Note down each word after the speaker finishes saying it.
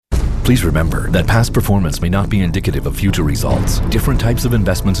Please remember that past performance may not be indicative of future results. Different types of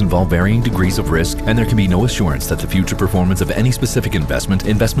investments involve varying degrees of risk, and there can be no assurance that the future performance of any specific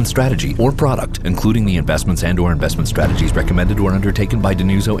investment strategy, or product, including the investments and/or investment strategies recommended or undertaken by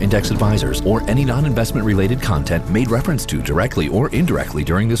Denuso Index Advisors, or any non-investment related content made reference to directly or indirectly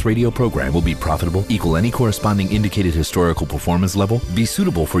during this radio program will be profitable, equal any corresponding indicated historical performance level, be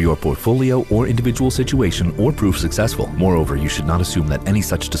suitable for your portfolio or individual situation, or prove successful. Moreover, you should not assume that any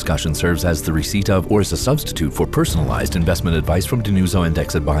such discussion serves as the receipt of or as a substitute for personalized investment advice from Denuso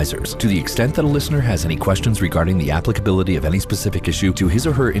Index Advisors. To the extent that a listener has any questions regarding the applicability of any specific issue to his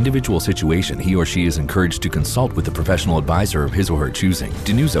or her individual situation, he or she is encouraged to consult with a professional advisor of his or her choosing.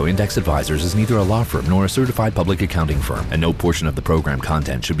 Denuso Index Advisors is neither a law firm nor a certified public accounting firm, and no portion of the program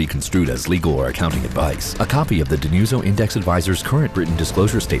content should be construed as legal or accounting advice. A copy of the Denuso Index Advisors current written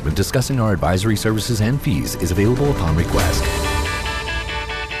disclosure statement discussing our advisory services and fees is available upon request.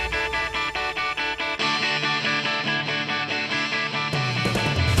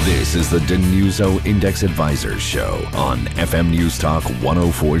 This is the Denuso Index Advisors Show on FM News Talk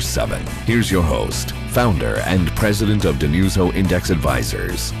 104.7. Here's your host, founder and president of Denuso Index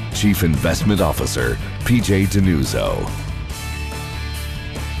Advisors, Chief Investment Officer, PJ Denuso.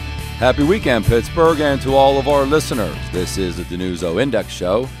 Happy weekend, Pittsburgh, and to all of our listeners. This is the Denuso Index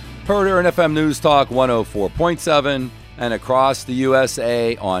Show, heard here on FM News Talk 104.7 and across the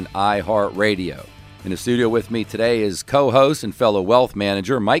USA on iHeartRadio. In the studio with me today is co-host and fellow wealth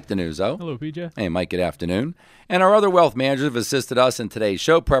manager Mike Denuso. Hello, PJ. Hey, Mike, good afternoon. And our other wealth managers have assisted us in today's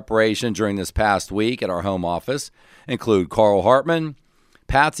show preparation during this past week at our home office include Carl Hartman,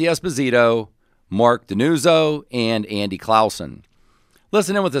 Patsy Esposito, Mark Denuso, and Andy Clausen.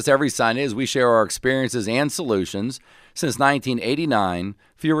 Listen in with us every Sunday as we share our experiences and solutions since 1989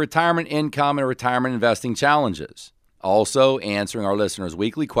 for your retirement income and retirement investing challenges. Also answering our listeners'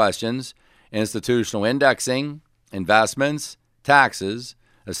 weekly questions, institutional indexing, investments, taxes,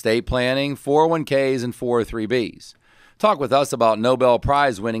 estate planning, 401ks, and 403bs. Talk with us about Nobel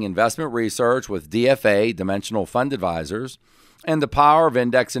Prize-winning investment research with DFA, Dimensional Fund Advisors, and the power of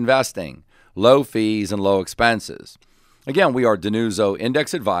index investing, low fees and low expenses. Again, we are Denuso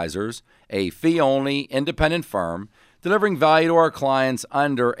Index Advisors, a fee-only independent firm delivering value to our clients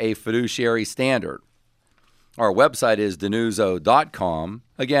under a fiduciary standard. Our website is Denuso.com.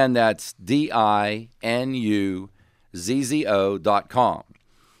 Again, that's DINUZZO.com.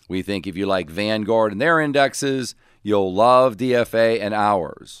 We think if you like Vanguard and their indexes, you'll love DFA and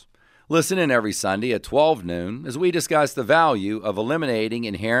ours. Listen in every Sunday at 12 noon as we discuss the value of eliminating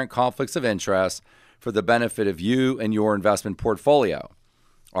inherent conflicts of interest for the benefit of you and your investment portfolio.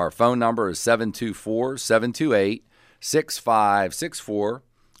 Our phone number is 724-728-6564.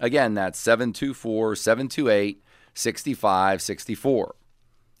 Again, that's 724-728-6564.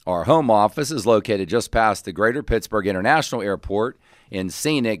 Our home office is located just past the Greater Pittsburgh International Airport in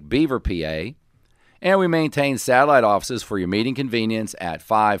scenic Beaver, PA. And we maintain satellite offices for your meeting convenience at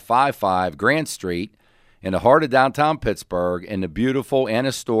 555 Grant Street in the heart of downtown Pittsburgh in the beautiful and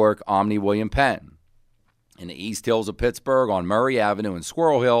historic Omni William Penn. In the East Hills of Pittsburgh on Murray Avenue in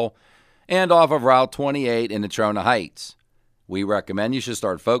Squirrel Hill and off of Route 28 in Natrona Heights. We recommend you should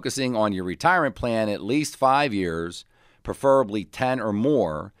start focusing on your retirement plan at least 5 years, preferably 10 or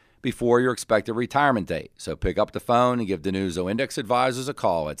more, before your expected retirement date. So pick up the phone and give Denuso Index Advisors a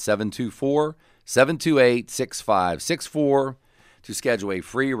call at 724-728-6564 to schedule a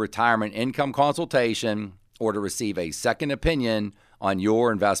free retirement income consultation or to receive a second opinion on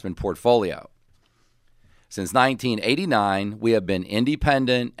your investment portfolio. Since 1989, we have been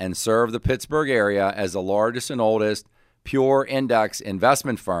independent and serve the Pittsburgh area as the largest and oldest pure index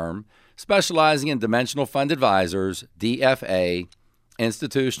investment firm specializing in dimensional fund advisors, DFA,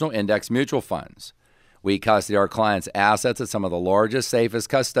 institutional index mutual funds. We custody our clients' assets at some of the largest, safest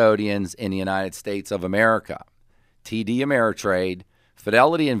custodians in the United States of America: TD Ameritrade,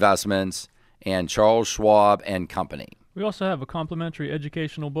 Fidelity Investments, and Charles Schwab and Company. We also have a complimentary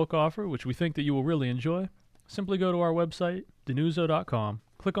educational book offer, which we think that you will really enjoy. Simply go to our website, Denuso.com,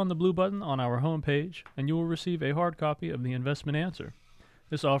 click on the blue button on our homepage, and you will receive a hard copy of The Investment Answer.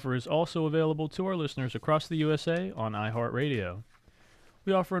 This offer is also available to our listeners across the USA on iHeartRadio.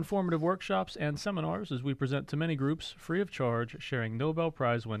 We offer informative workshops and seminars as we present to many groups free of charge, sharing Nobel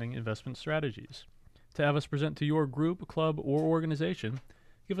Prize-winning investment strategies. To have us present to your group, club, or organization,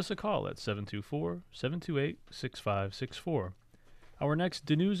 give us a call at 724-728-6564. Our next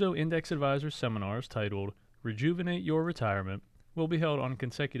Denuso Index Advisors seminars, titled Rejuvenate Your Retirement, will be held on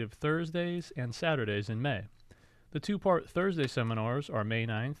consecutive Thursdays and Saturdays in May. The two-part Thursday seminars are May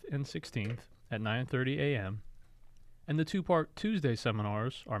 9th and 16th at 9:30 a.m., And the two-part Tuesday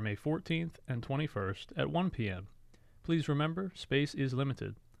seminars are May 14th and 21st at 1 p.m. Please remember, space is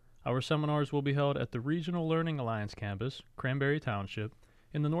limited. Our seminars will be held at the Regional Learning Alliance campus, Cranberry Township,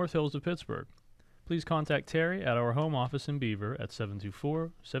 in the North Hills of Pittsburgh. Please contact Terry at our home office in Beaver at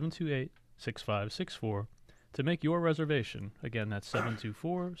 724-728-6564 to make your reservation. Again, that's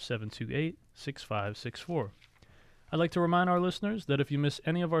 724-728-6564. I'd like to remind our listeners that if you miss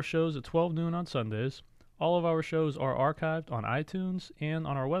any of our shows at 12 noon on Sundays, all of our shows are archived on iTunes and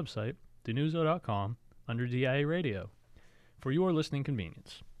on our website, denuzo.com, under DIA Radio, for your listening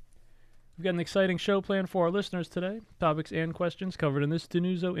convenience. We've got an exciting show planned for our listeners today. Topics and questions covered in this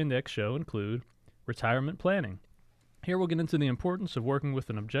Denuzo Index show include retirement planning. Here we'll get into the importance of working with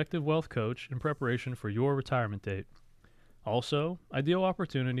an objective wealth coach in preparation for your retirement date. Also, ideal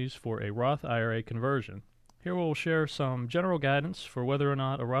opportunities for a Roth IRA conversion. Here we'll share some general guidance for whether or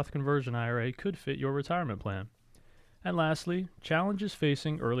not a Roth conversion IRA could fit your retirement plan. And lastly, challenges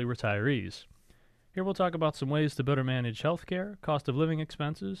facing early retirees. Here we'll talk about some ways to better manage healthcare, cost of living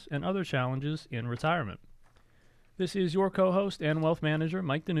expenses, and other challenges in retirement. This is your co-host and wealth manager,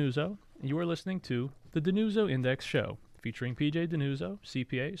 Mike Denuzo, and you are listening to the Denuzo Index Show, featuring PJ Denuzo,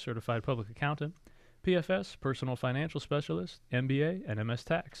 CPA, Certified Public Accountant, PFS, Personal Financial Specialist, MBA, and MS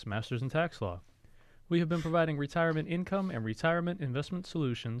Tax, Masters in Tax Law. We have been providing retirement income and retirement investment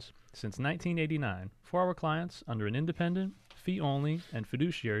solutions since 1989 for our clients under an independent, fee-only, and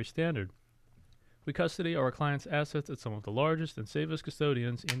fiduciary standard. We custody our clients' assets at some of the largest and safest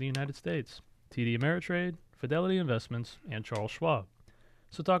custodians in the United States, TD Ameritrade, Fidelity Investments, and Charles Schwab.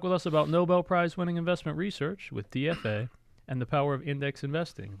 So talk with us about Nobel Prize-winning investment research with DFA and the power of index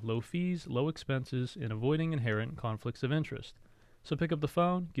investing, low fees, low expenses, and avoiding inherent conflicts of interest. So pick up the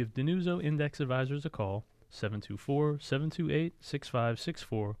phone, give Denuzo Index Advisors a call,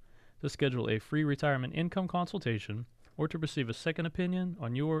 724-728-6564, to schedule a free retirement income consultation or to receive a second opinion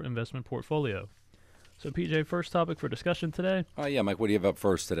on your investment portfolio. So, PJ, first topic for discussion today. Yeah, Mike, what do you have up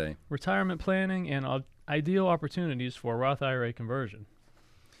first today? Retirement planning and ideal opportunities for a Roth IRA conversion.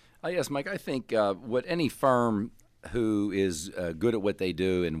 Yes, Mike, I think what any firm who is good at what they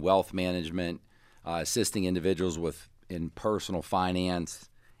do in wealth management, assisting individuals in personal finance,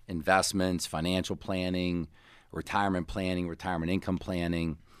 investments, financial planning, retirement income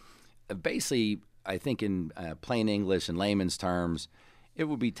planning, basically, I think in plain English and layman's terms, it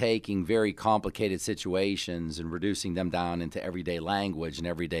would be taking very complicated situations and reducing them down into everyday language and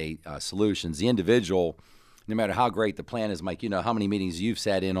everyday solutions. The individual, no matter how great the plan is, Mike, you know how many meetings you've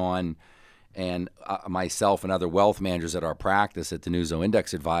sat in on, and myself and other wealth managers at our practice at Denuzo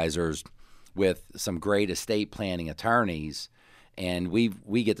Index Advisors with some great estate planning attorneys. And we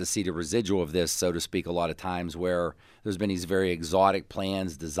get to see the residual of this, so to speak, a lot of times where there's been these very exotic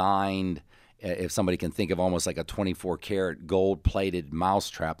plans designed, if somebody can think of almost like a 24-karat gold-plated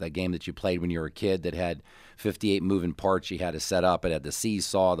mousetrap, that game that you played when you were a kid that had 58 moving parts you had to set up. It had the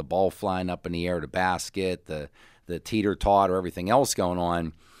seesaw, the ball flying up in the air, the basket, the teeter-totter, everything else going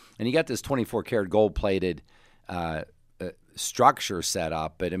on. And you got this 24-karat gold-plated structure set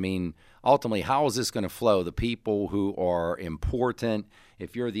up. But, I mean, ultimately, how is this going to flow? The people who are important,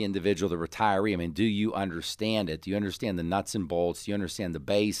 if you're the individual, the retiree, I mean, do you understand it? Do you understand the nuts and bolts? Do you understand the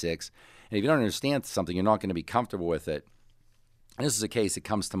basics? And if you don't understand something, you're not going to be comfortable with it. And this is a case that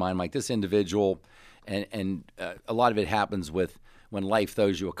comes to mind, like this individual, and a lot of it happens with when life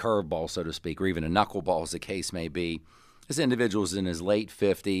throws you a curveball, so to speak, or even a knuckleball, as the case may be. This individual is in his late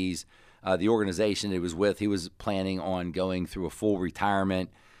 50s. The organization he was with, he was planning on going through a full retirement.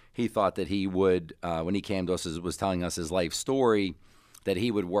 He thought that he would, when he came to us, was telling us his life story, that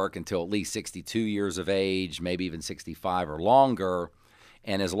he would work until at least 62 years of age, maybe even 65 or longer.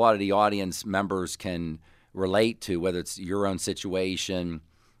 And as a lot of the audience members can relate to, whether it's your own situation,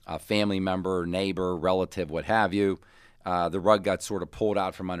 a family member, neighbor, relative, what have you, the rug got sort of pulled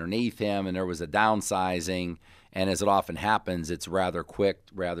out from underneath him, and there was a downsizing. And as it often happens, it's rather quick,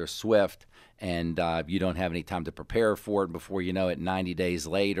 rather swift, and you don't have any time to prepare for it. Before you know it, 90 days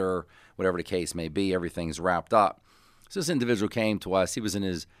later, whatever the case may be, everything's wrapped up. So this individual came to us. He was in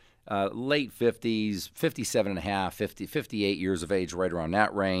his late 50s, 57 and a half, 58 years of age, right around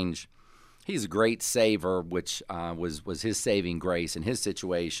that range. He's a great saver, which was his saving grace in his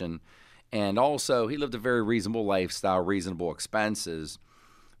situation. And also, he lived a very reasonable lifestyle, reasonable expenses.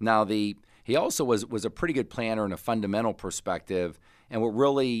 Now, he also was a pretty good planner in a fundamental perspective. And what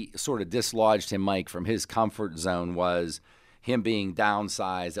really sort of dislodged him, Mike, from his comfort zone was him being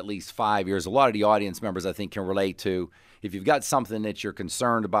downsized at least 5 years. A lot of the audience members, I think, can relate to, if you've got something that you're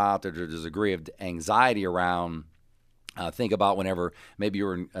concerned about, that there's a degree of anxiety around, Think about whenever maybe you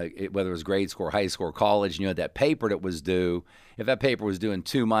were in, whether it was grade school, or high school, or college, and you had that paper that was due. If that paper was due in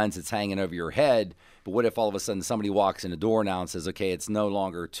 2 months, it's hanging over your head. But what if all of a sudden somebody walks in the door now and says, okay, it's no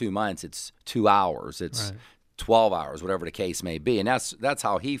longer 2 months, it's 2 hours, it's 12 hours, whatever the case may be. And that's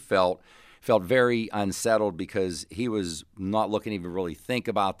how he felt very unsettled, because he was not looking to even really think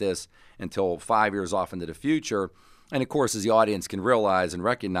about this until 5 years off into the future. And of course, as the audience can realize and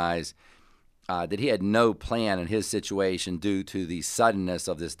recognize, that he had no plan in his situation due to the suddenness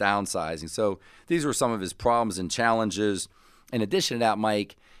of this downsizing. So these were some of his problems and challenges. In addition to that,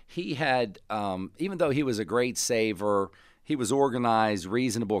 Mike, he had, even though he was a great saver, he was organized,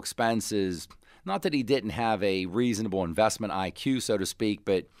 reasonable expenses. Not that he didn't have a reasonable investment IQ, so to speak,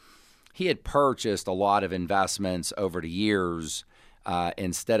 but he had purchased a lot of investments over the years,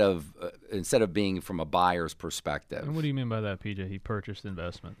 instead of being from a buyer's perspective. And what do you mean by that, PJ? He purchased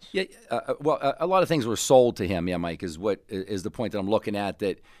investments? Yeah, well, a lot of things were sold to him. Yeah, Mike, is the point that I'm looking at.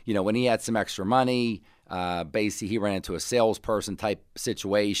 That when he had some extra money, basically he ran into a salesperson type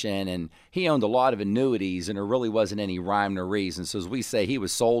situation, and he owned a lot of annuities, and there really wasn't any rhyme or reason. So as we say, he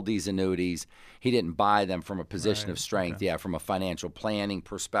was sold these annuities. He didn't buy them from a position of strength. Okay. Yeah, from a financial planning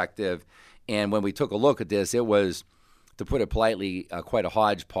perspective. And when we took a look at this, it was, to put it politely, quite a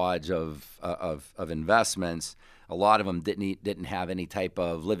hodgepodge of investments. A lot of them didn't have any type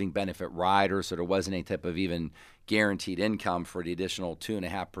of living benefit rider, so there wasn't any type of even guaranteed income for the additional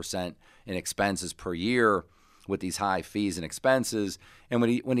 2.5% in expenses per year with these high fees and expenses. And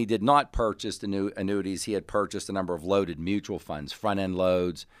when he did not purchase the new annuities, he had purchased a number of loaded mutual funds, front-end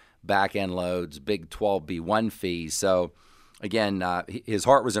loads, back-end loads, big 12B1 fees. So again, his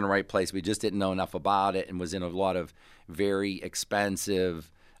heart was in the right place. We just didn't know enough about it, and was in a lot of very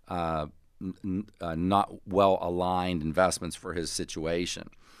expensive, not well-aligned investments for his situation.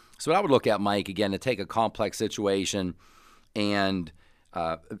 So what I would look at, Mike, again, to take a complex situation and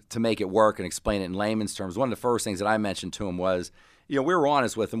to make it work and explain it in layman's terms, one of the first things that I mentioned to him was, we were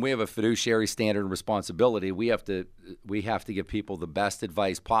honest with him. We have a fiduciary standard and responsibility. We have to give people the best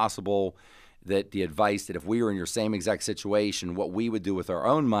advice possible. That the advice that if we were in your same exact situation, what we would do with our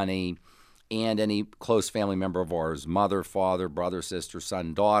own money and any close family member of ours, mother, father, brother, sister,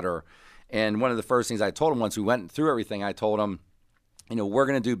 son, daughter. And one of the first things I told him once we went through everything, I told him, we're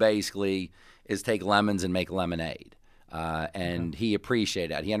going to do basically is take lemons and make lemonade. And he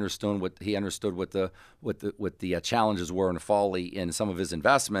appreciated that. He understood what the challenges were and folly in some of his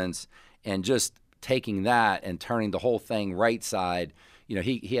investments, and just taking that and turning the whole thing right side.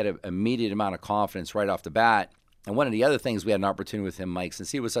 He had an immediate amount of confidence right off the bat. And one of the other things we had an opportunity with him, Mike,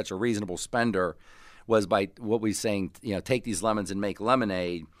 since he was such a reasonable spender, was by what we're saying, take these lemons and make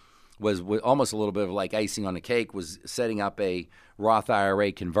lemonade, was almost a little bit of like icing on the cake, was setting up a Roth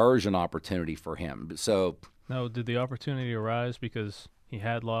IRA conversion opportunity for him. So now, did the opportunity arise because he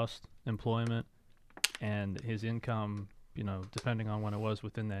had lost employment and his income, depending on when it was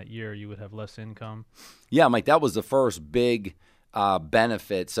within that year, you would have less income? Yeah, Mike, that was the first big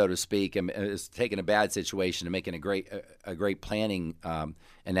benefit, so to speak, and it's taking a bad situation and making a great planning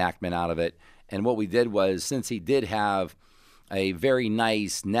enactment out of it. And what we did was, since he did have a very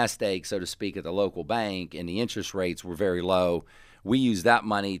nice nest egg, so to speak, at the local bank, and the interest rates were very low, we used that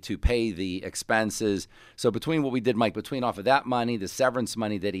money to pay the expenses. So between what we did, Mike, between off of that money, the severance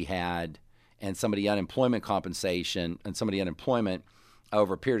money that he had, and some of the unemployment compensation and some of the unemployment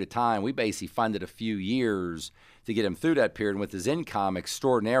over a period of time, we basically funded a few years to get him through that period. And with his income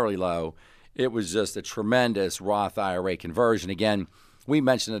extraordinarily low, it was just a tremendous Roth IRA conversion. Again, we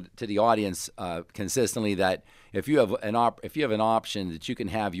mentioned to the audience consistently that if you have an option that you can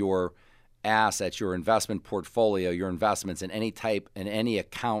have your assets, your investment portfolio, your investments in any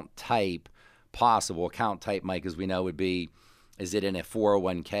account type possible. Account type, Mike, as we know, would be, is it in a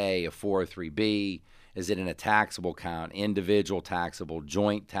 401k, a 403b? Is it in a taxable account, individual taxable,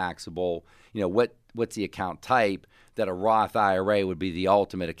 joint taxable? What's the account type? That a Roth IRA would be the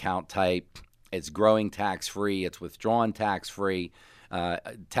ultimate account type. It's growing tax-free. It's withdrawn tax-free.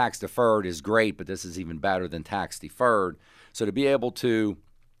 Tax-deferred is great, but this is even better than tax-deferred. So to be able to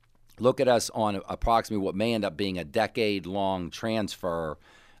look at us on approximately what may end up being a decade-long transfer,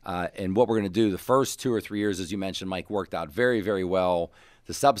 and what we're going to do the first 2 or 3 years, as you mentioned, Mike, worked out very, very well.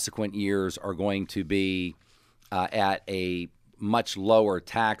 The subsequent years are going to be at a much lower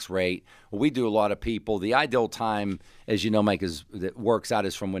tax rate. Well, we do a lot of people. The ideal time, as you know, Mike, that works out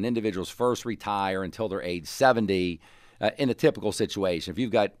is from when individuals first retire until they're age 70. In a typical situation, if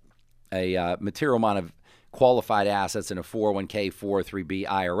you've got a material amount of qualified assets in a 401k, 403b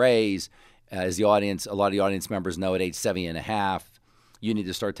IRAs, as a lot of the audience members know, at age 70 and a half, you need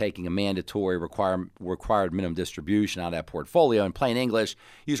to start taking a mandatory required minimum distribution out of that portfolio. In plain English,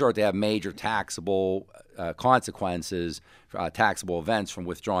 you start to have major taxable consequences, taxable events from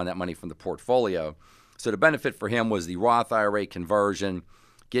withdrawing that money from the portfolio. So the benefit for him was the Roth IRA conversion,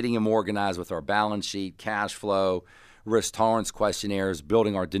 getting him organized with our balance sheet, cash flow, risk tolerance questionnaires,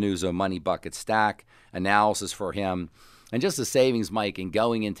 building our DiNuzzo money bucket stack analysis for him, and just the savings, Mike, and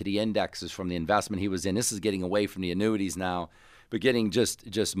going into the indexes from the investment he was in. This is getting away from the annuities now, but getting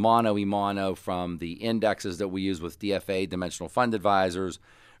just mano from the indexes that we use with DFA, Dimensional Fund Advisors,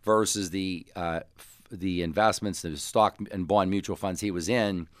 versus the investments, the stock and bond mutual funds he was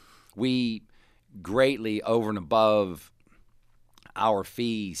in. We greatly, over and above our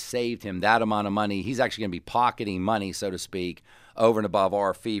fee, saved him that amount of money. He's actually going to be pocketing money, so to speak, over and above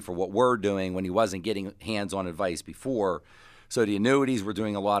our fee for what we're doing when he wasn't getting hands-on advice before. So the annuities, we're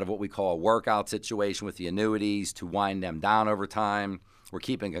doing a lot of what we call a workout situation with the annuities to wind them down over time. We're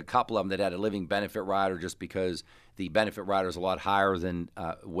keeping a couple of them that had a living benefit rider just because the benefit rider is a lot higher than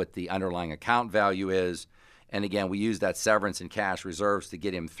what the underlying account value is. And again, we use that severance and cash reserves to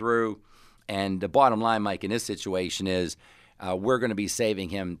get him through. And the bottom line, Mike, in this situation is we're going to be saving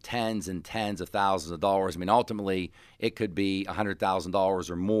him tens and tens of thousands of dollars. I mean, ultimately, it could be $100,000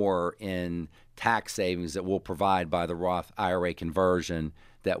 or more in tax savings that we'll provide by the Roth IRA conversion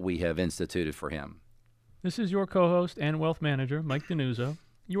that we have instituted for him. This is your co-host and wealth manager, Mike DiNuzzo.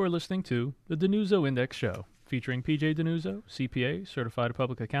 You are listening to the DiNuzzo Index Show, featuring PJ DiNuzzo, CPA, Certified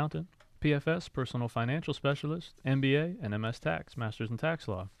Public Accountant, PFS, Personal Financial Specialist, MBA, and MS Tax, Masters in Tax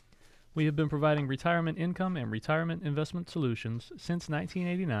Law. We have been providing retirement income and retirement investment solutions since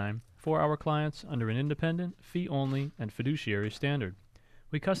 1989 for our clients under an independent, fee-only, and fiduciary standard.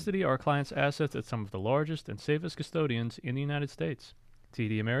 We custody our clients' assets at some of the largest and safest custodians in the United States,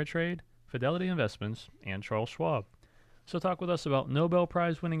 TD Ameritrade, Fidelity Investments, and Charles Schwab. So talk with us about Nobel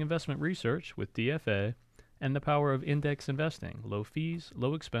Prize-winning investment research with DFA and the power of index investing, low fees,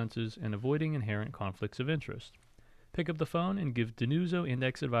 low expenses, and avoiding inherent conflicts of interest. Pick up the phone and give DiNuzzo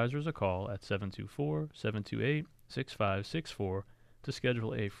Index Advisors a call at 724-728-6564 to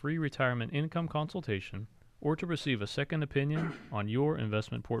schedule a free retirement income consultation or to receive a second opinion on your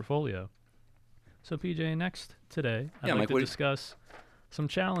investment portfolio. So, PJ, next today, I'd like to discuss some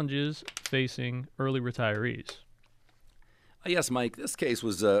challenges facing early retirees. Yes, Mike. This case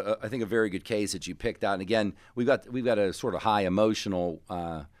was, I think, a very good case that you picked out. And again, we've got a sort of high emotional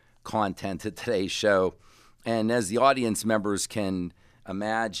content to today's show. And as the audience members can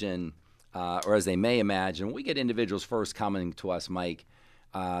imagine, or as they may imagine, when we get individuals first coming to us, Mike,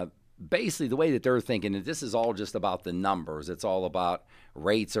 basically the way that they're thinking is this is all just about the numbers. It's all about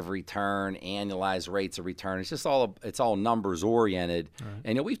rates of return, annualized rates of return. It's all numbers oriented. Right.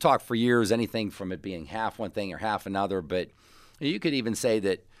 And we've talked for years, anything from it being half one thing or half another, but you could even say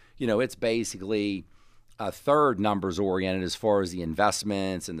that, it's basically a third numbers oriented as far as the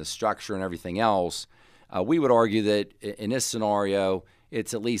investments and the structure and everything else. We would argue that in this scenario,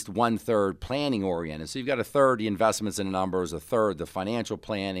 it's at least one-third planning oriented. So you've got a third the investments in the numbers, a third the financial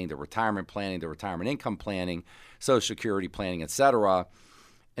planning, the retirement income planning, Social Security planning, et cetera.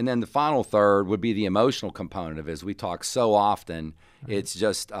 And then the final third would be the emotional component of it. As we talk so often, it's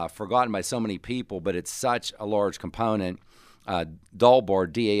just forgotten by so many people, but it's such a large component.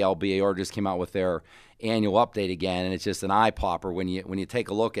 Dalbar, D-A-L-B-A-R, just came out with their annual update again, and it's just an eye popper when you take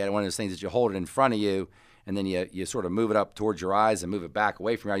a look at it. One of those things that you hold it in front of you, and then you sort of move it up towards your eyes and move it back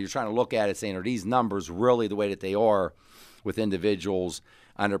away from you. You're trying to look at it saying, are these numbers really the way that they are with individuals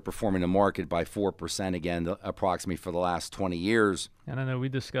underperforming the market by 4% again, approximately for the last 20 years? And I know we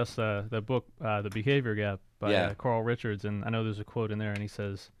discussed the book, The Behavior Gap by Carl Richards, and I know there's a quote in there, and he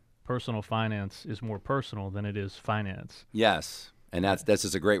says, personal finance is more personal than it is finance. Yes, and that's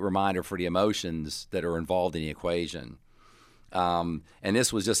just a great reminder for the emotions that are involved in the equation. And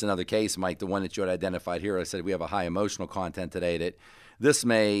this was just another case, Mike, the one that you had identified here. I said we have a high emotional content today that this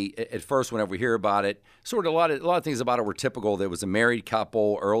may, at first, whenever we hear about it, sort of a lot of things about it were typical. There was a married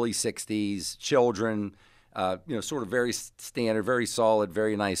couple, early 60s, children, sort of very standard, very solid,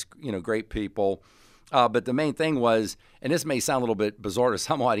 very nice, great people. But the main thing was, and this may sound a little bit bizarre to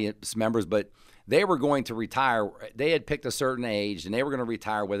some audience members, but they were going to retire. They had picked a certain age, and they were going to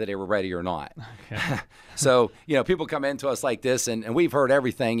retire whether they were ready or not. Okay. So, people come into us like this, and we've heard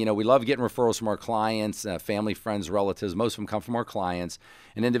everything. We love getting referrals from our clients, family, friends, relatives. Most of them come from our clients.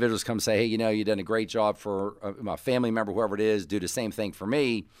 And individuals come say, hey, you've done a great job for my family member, whoever it is, do the same thing for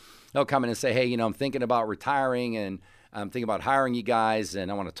me. They'll come in and say, hey, I'm thinking about retiring, and I'm thinking about hiring you guys,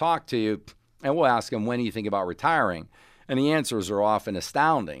 and I want to talk to you. And we'll ask them, when do you think about retiring? And the answers are often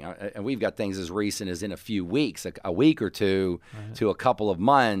astounding. And we've got things as recent as in a few weeks, a week or two, to a couple of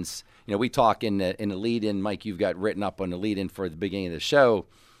months. We talk in the lead-in, Mike, you've got written up on the lead-in for the beginning of the show,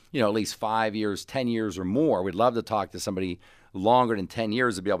 at least 5 years, 10 years or more. We'd love to talk to somebody longer than 10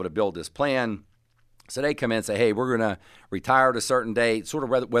 years to be able to build this plan. So they come in and say, hey, we're going to retire at a certain date, sort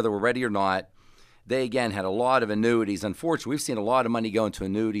of whether we're ready or not. They, again, had a lot of annuities. Unfortunately, we've seen a lot of money go into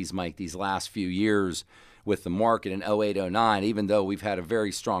annuities, Mike, these last few years with the market in 08, 09, even though we've had a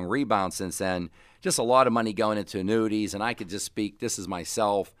very strong rebound since then. Just a lot of money going into annuities. And I could just speak, this is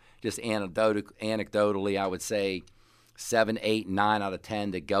myself, just anecdotally, I would say 7, 8, 9 out of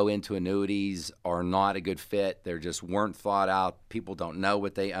 10 that go into annuities are not a good fit. They just weren't thought out. People don't know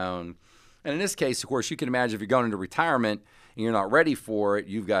what they own. And in this case, of course, you can imagine if you're going into retirement and you're not ready for it,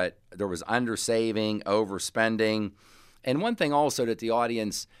 there was undersaving, overspending. And one thing also that the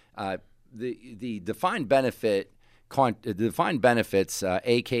audience, the defined benefits,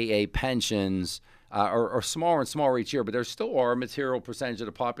 aka pensions, are smaller and smaller each year, but there still are a material percentage of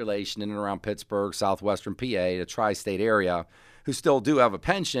the population in and around Pittsburgh, southwestern PA, the tri-state area, who still do have a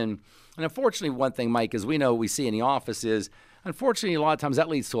pension. And unfortunately, one thing, Mike, as we see in the office is, unfortunately, a lot of times that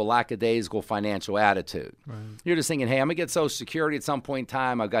leads to a lackadaisical financial attitude. Right. You're just thinking, hey, I'm going to get Social Security at some point in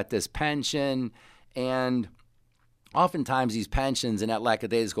time. I've got this pension. And oftentimes these pensions and that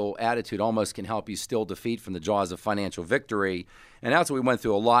lackadaisical attitude almost can help you still defeat from the jaws of financial victory. And that's what we went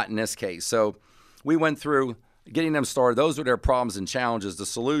through a lot in this case. So we went through getting them started. Those were their problems and challenges. The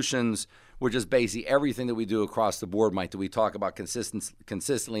solutions were just basically everything that we do across the board, Mike, that we talk about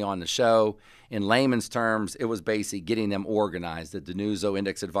consistently on the show. In layman's terms, it was basically getting them organized. The DiNuzzo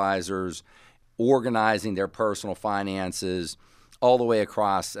Index Advisors, organizing their personal finances all the way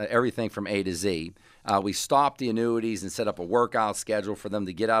across, everything from A to Z. We stopped the annuities and set up a workout schedule for them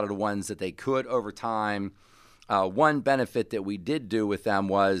to get out of the ones that they could over time. One benefit that we did do with them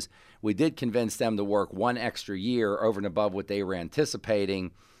was we did convince them to work one extra year over and above what they were anticipating.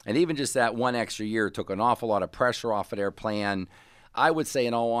 And even just that one extra year took an awful lot of pressure off of their plan. I would say,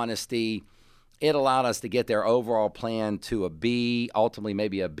 in all honesty, it allowed us to get their overall plan to a B, ultimately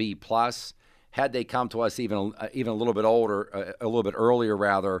maybe a B plus. Had they come to us even a little bit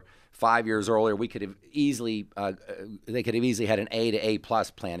earlier, 5 years earlier, we could have easily they could have easily had an A to A plus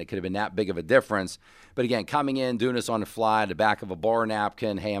plan. It could have been that big of a difference. But again, coming in, doing this on the fly, the back of a bar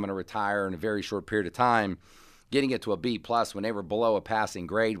napkin, hey, I'm going to retire in a very short period of time, getting it to a B plus when they were below a passing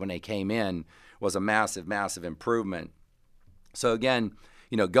grade when they came in was a massive, massive improvement. So again,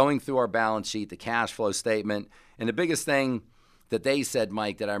 going through our balance sheet, the cash flow statement, and the biggest thing that they said,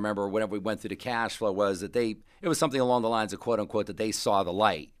 Mike, that I remember whenever we went through the cash flow was that it was something along the lines of, quote unquote, that they saw the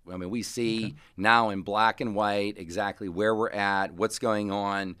light. I mean, we see now in black and white exactly where we're at, what's going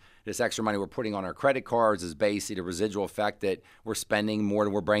on. This extra money we're putting on our credit cards is basically the residual effect that we're spending more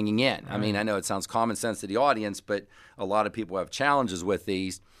than we're bringing in. I mean, I know it sounds common sense to the audience, but a lot of people have challenges with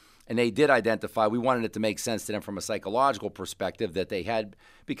these. And they did identify, we wanted it to make sense to them from a psychological perspective that they had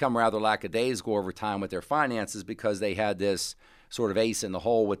become rather lackadaisical over time with their finances because they had this sort of ace in the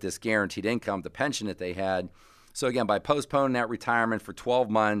hole with this guaranteed income, the pension that they had. So again, by postponing that retirement for 12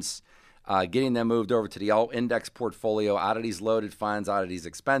 months, getting them moved over to the alt-index portfolio out of these loaded funds, out of these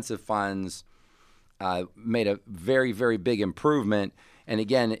expensive funds, made a very, very big improvement. And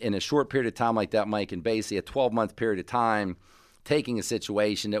again, in a short period of time like that, Mike, and basically a 12-month period of time, taking a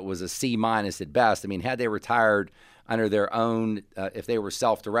situation that was a C minus at best. I mean, had they retired under their own, if they were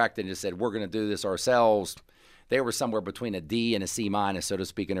self-directed and just said, we're going to do this ourselves, they were somewhere between a D and a C minus, so to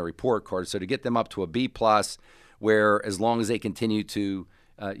speak, in a report card. So to get them up to a B plus, where as long as they continue to,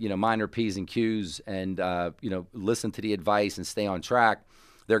 mind their P's and Q's and, listen to the advice and stay on track,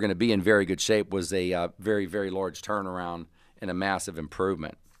 they're going to be in very good shape, was a very, very large turnaround and a massive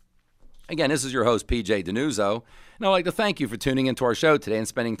improvement. Again, this is your host, PJ DiNuzzo, and I'd like to thank you for tuning into our show today and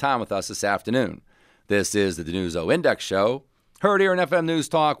spending time with us this afternoon. This is the DiNuzzo Index Show, heard here on FM News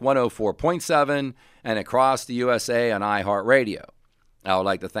Talk 104.7 and across the USA on iHeartRadio. I would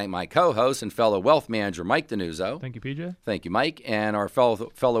like to thank my co-host and fellow wealth manager, Mike DiNuzzo. Thank you, PJ. Thank you, Mike. And our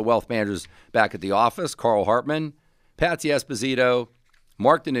fellow wealth managers back at the office, Carl Hartman, Patsy Esposito,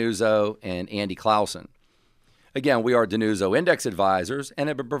 Mark DiNuzzo, and Andy Clausen. Again, we are DiNuzzo Index Advisors and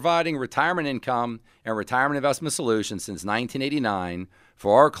have been providing retirement income and retirement investment solutions since 1989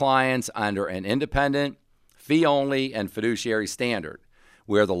 for our clients under an independent, fee-only, and fiduciary standard.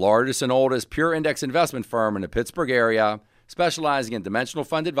 We are the largest and oldest pure index investment firm in the Pittsburgh area, specializing in dimensional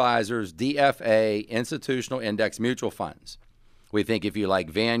fund advisors, DFA, institutional index mutual funds. We think if you like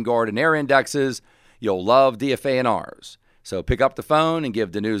Vanguard and their indexes, you'll love DFA and ours. So pick up the phone and give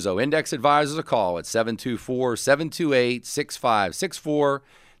Denuso Index Advisors a call at 724-728-6564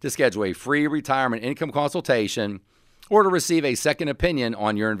 to schedule a free retirement income consultation or to receive a second opinion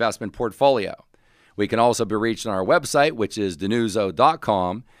on your investment portfolio. We can also be reached on our website, which is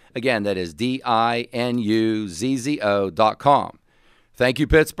Denuzo.com. Again, that is DINUZZO.com. Thank you,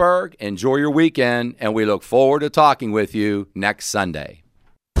 Pittsburgh. Enjoy your weekend, and we look forward to talking with you next Sunday.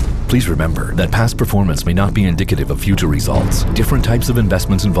 Please remember that past performance may not be indicative of future results. Different types of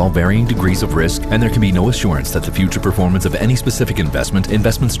investments involve varying degrees of risk, and there can be no assurance that the future performance of any specific investment,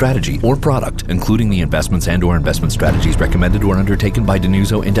 investment strategy, or product, including the investments and/or investment strategies recommended or undertaken by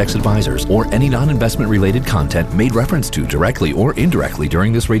Denuso Index Advisors, or any non-investment related content made reference to directly or indirectly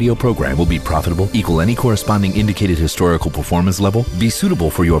during this radio program will be profitable, equal any corresponding indicated historical performance level, be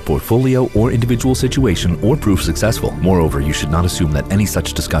suitable for your portfolio or individual situation, or prove successful. Moreover, you should not assume that any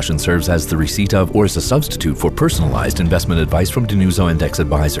such discussion serves as the receipt of or as a substitute for personalized investment advice from Denuso Index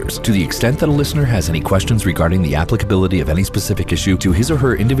Advisors. To the extent that a listener has any questions regarding the applicability of any specific issue to his or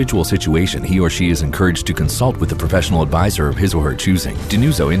her individual situation, he or she is encouraged to consult with a professional advisor of his or her choosing.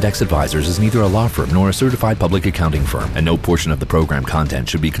 Denuso Index Advisors is neither a law firm nor a certified public accounting firm, and no portion of the program content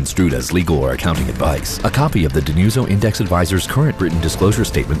should be construed as legal or accounting advice. A copy of the Denuso Index Advisors current written disclosure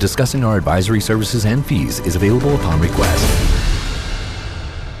statement discussing our advisory services and fees is available upon request.